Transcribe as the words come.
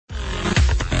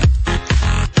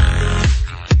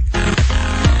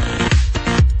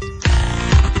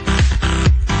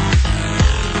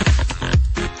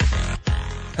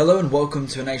Hello and welcome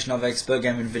to a Nation of Expert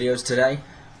Gaming videos. Today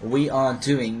we are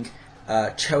doing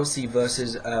Chelsea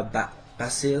versus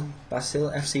Basel,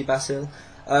 FC Basel.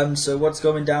 So what's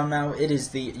going down now? It is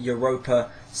the Europa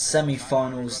Semi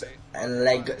Finals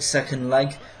second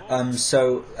leg.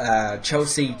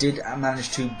 Chelsea did manage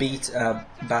to beat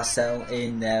Basel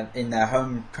in their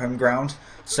home ground.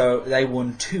 So they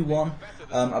won 2-1.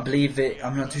 I believe it.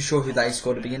 I'm not too sure who they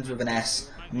scored. It begins with an S.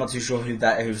 I'm not too sure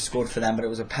who scored for them, but it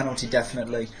was a penalty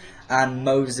definitely. And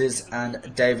Moses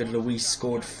and David Luiz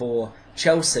scored for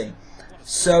Chelsea.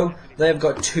 So they've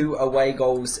got 2 away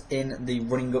goals in the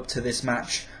running up to this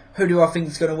match. Who do I think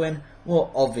is going to win? Well,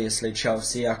 obviously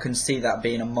Chelsea. I can see that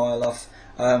being a mile off.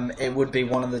 It would be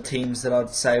one of the teams that I'd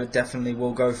say definitely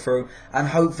will go through, and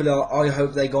hopefully I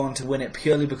hope they go on to win it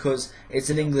purely because it's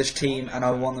an English team and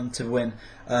I want them to win.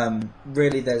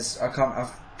 Really, I'm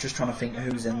just trying to think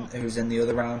who's in the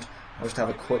other round. I'll just have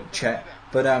a quick check.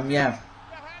 But yeah,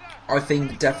 I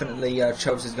think definitely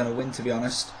Chelsea's going to win, to be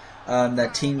honest.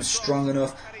 Their team's strong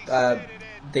enough.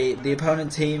 The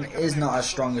opponent team is not as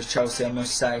strong as Chelsea, I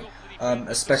must say,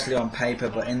 especially on paper.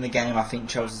 But in the game, I think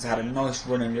Chelsea's had a nice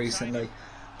run in recently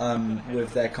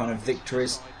with their kind of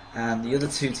victories. And the other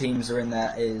 2 teams are in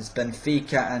there is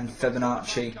Benfica and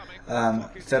Fenerbahce.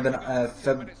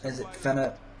 Is it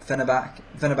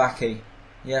Fenerbahce?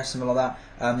 Yeah, something like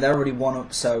that. They're already 1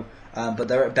 up, so but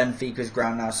they're at Benfica's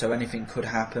ground now, so anything could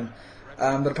happen.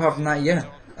 But apart from that, yeah,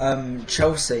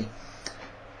 Chelsea.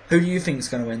 Who do you think is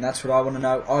going to win? That's what I want to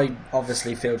know. I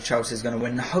obviously feel Chelsea is going to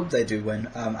win. I hope they do win.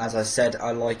 As I said,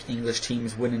 I like English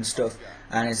teams winning stuff,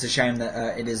 and it's a shame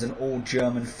that it is an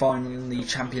all-German final in the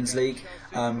Champions League.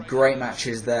 Great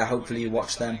matches there. Hopefully you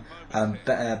watch them.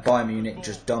 Bayern Munich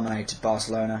just dominated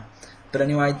Barcelona. But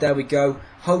anyway, there we go.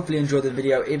 Hopefully you enjoyed the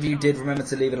video. If you did, remember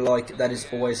to leave it a like. That is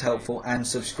always helpful. And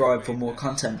subscribe for more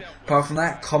content. Apart from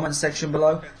that, comment section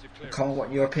below. Comment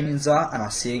what your opinions are. And I'll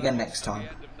see you again next time.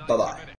 Bye-bye.